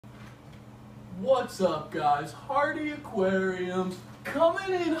What's up, guys? Hardy Aquariums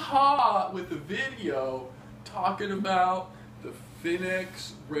coming in hot with a video talking about the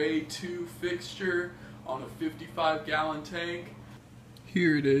Finnex Ray 2 fixture on a 55-gallon tank.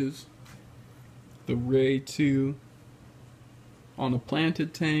 Here it is, the Ray 2 on a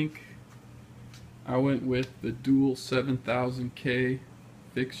planted tank. I went with the dual 7000K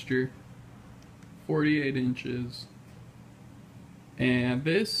fixture, 48 inches. And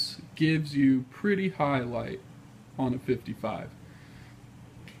this gives you pretty high light on a 55.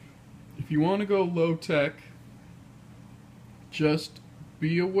 If you want to go low tech, just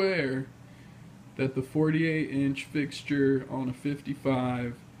be aware that the 48-inch fixture on a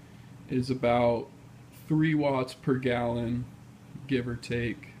 55 is about 3 watts per gallon, give or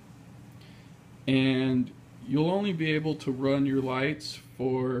take. And you'll only be able to run your lights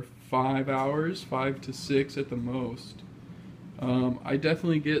for 5 hours, 5 to 6 at the most. I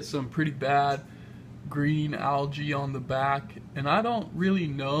definitely get some pretty bad green algae on the back, and I don't really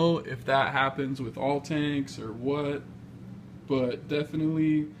know if that happens with all tanks or what, but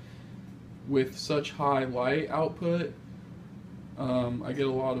definitely with such high light output, I get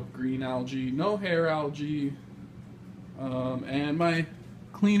a lot of green algae, no hair algae, and my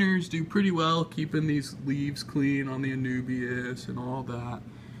cleaners do pretty well keeping these leaves clean on the Anubias and all that.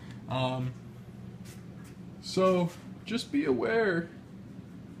 So just be aware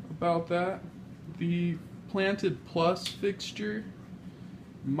about that. The Planted Plus fixture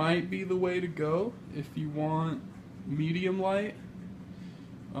might be the way to go if you want medium light,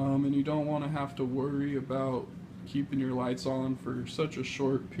 and you don't want to have to worry about keeping your lights on for such a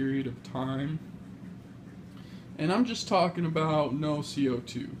short period of time. And I'm just talking about no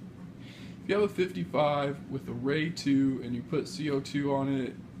CO2. If you have a 55 with a Ray 2 and you put CO2 on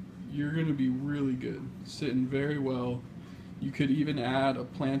it, you're going to be really good, sitting very well. You could even add a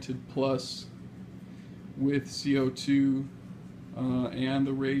Planted Plus with CO2 and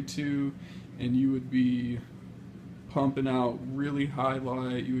the Ray 2, and you would be pumping out really high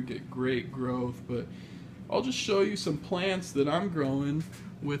light. You would get great growth. But I'll just show you some plants that I'm growing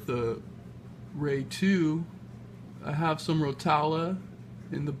with a Ray 2. I have some Rotala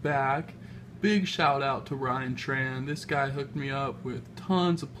in the back. Big shout out to Ryan Tran. This guy hooked me up with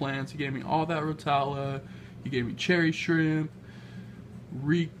tons of plants. He gave me all that Rotala. He gave me cherry shrimp,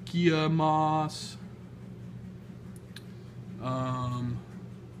 Rekia moss,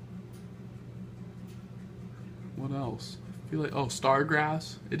 what else? I feel like, oh,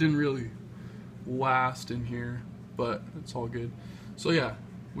 stargrass. It didn't really last in here, but it's all good. So yeah,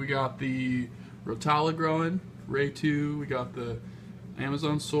 we got the Rotala growing, Ray 2, we got the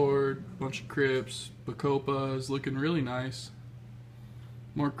Amazon sword, bunch of crypts, bacopa is looking really nice.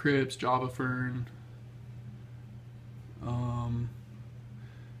 More crypts, Java fern,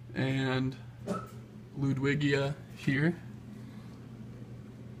 and Ludwigia here.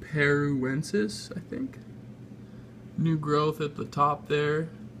 Peruensis, I think. New growth at the top there,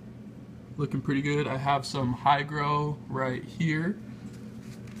 looking pretty good. I have some high grow right here.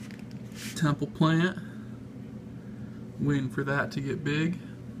 Temple plant. Waiting for that to get big.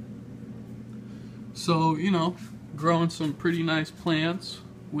 So, you know, growing some pretty nice plants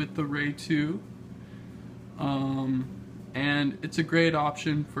with the Ray 2. And it's a great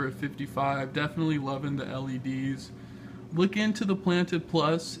option for a 55. Definitely loving the LEDs. Look into the Planted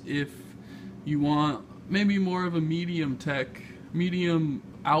Plus if you want maybe more of a medium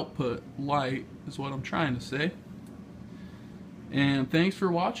output light is what I'm trying to say. And thanks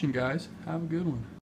for watching, guys. Have a good one.